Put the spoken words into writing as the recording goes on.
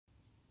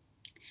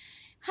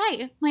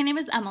Hi, my name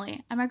is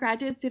Emily. I'm a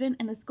graduate student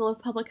in the School of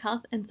Public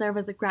Health and serve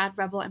as a Grad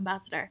Rebel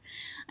Ambassador.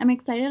 I'm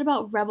excited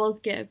about Rebels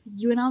Give,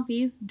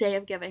 UNLV's Day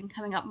of Giving,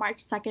 coming up March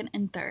 2nd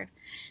and 3rd.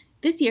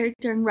 This year,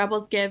 during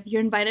Rebels Give,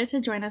 you're invited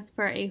to join us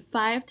for a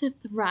 5 to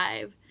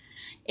Thrive,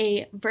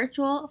 a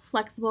virtual,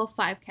 flexible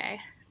 5K.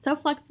 So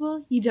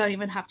flexible, you don't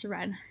even have to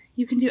run.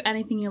 You can do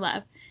anything you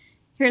love.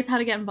 Here's how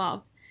to get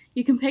involved.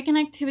 You can pick an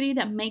activity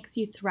that makes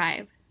you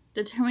thrive.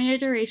 Determine your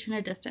duration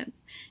or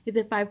distance. Is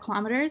it 5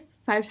 kilometers,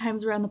 5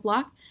 times around the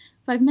block,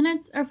 5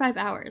 minutes, or 5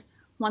 hours?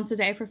 Once a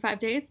day for 5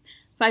 days,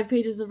 5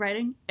 pages of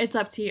writing? It's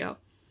up to you.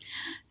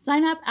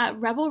 Sign up at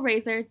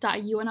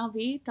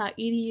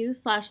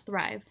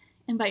rebelraiser.unlv.edu/thrive.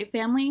 Invite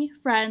family,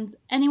 friends,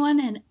 anyone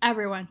and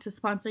everyone to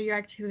sponsor your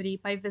activity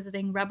by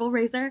visiting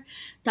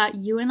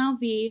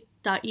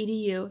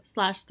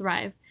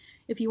rebelraiser.unlv.edu/thrive.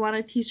 If you want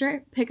a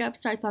t-shirt, pickup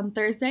starts on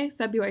Thursday,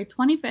 February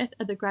 25th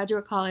at the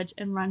Graduate College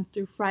and runs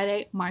through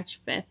Friday,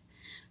 March 5th.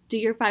 Do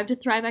your 5 to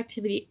Thrive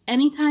activity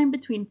anytime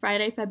between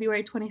Friday,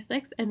 February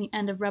 26th and the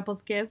end of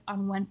Rebels Give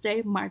on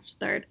Wednesday, March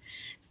 3rd.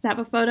 Snap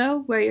a photo,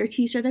 wear your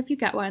t-shirt if you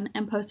get one,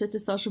 and post it to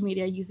social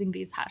media using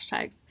these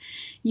hashtags: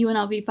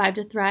 UNLV 5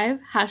 to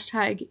Thrive,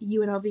 hashtag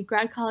UNLV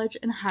Grad College,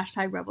 and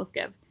hashtag Rebels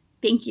Give.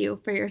 Thank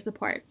you for your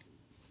support.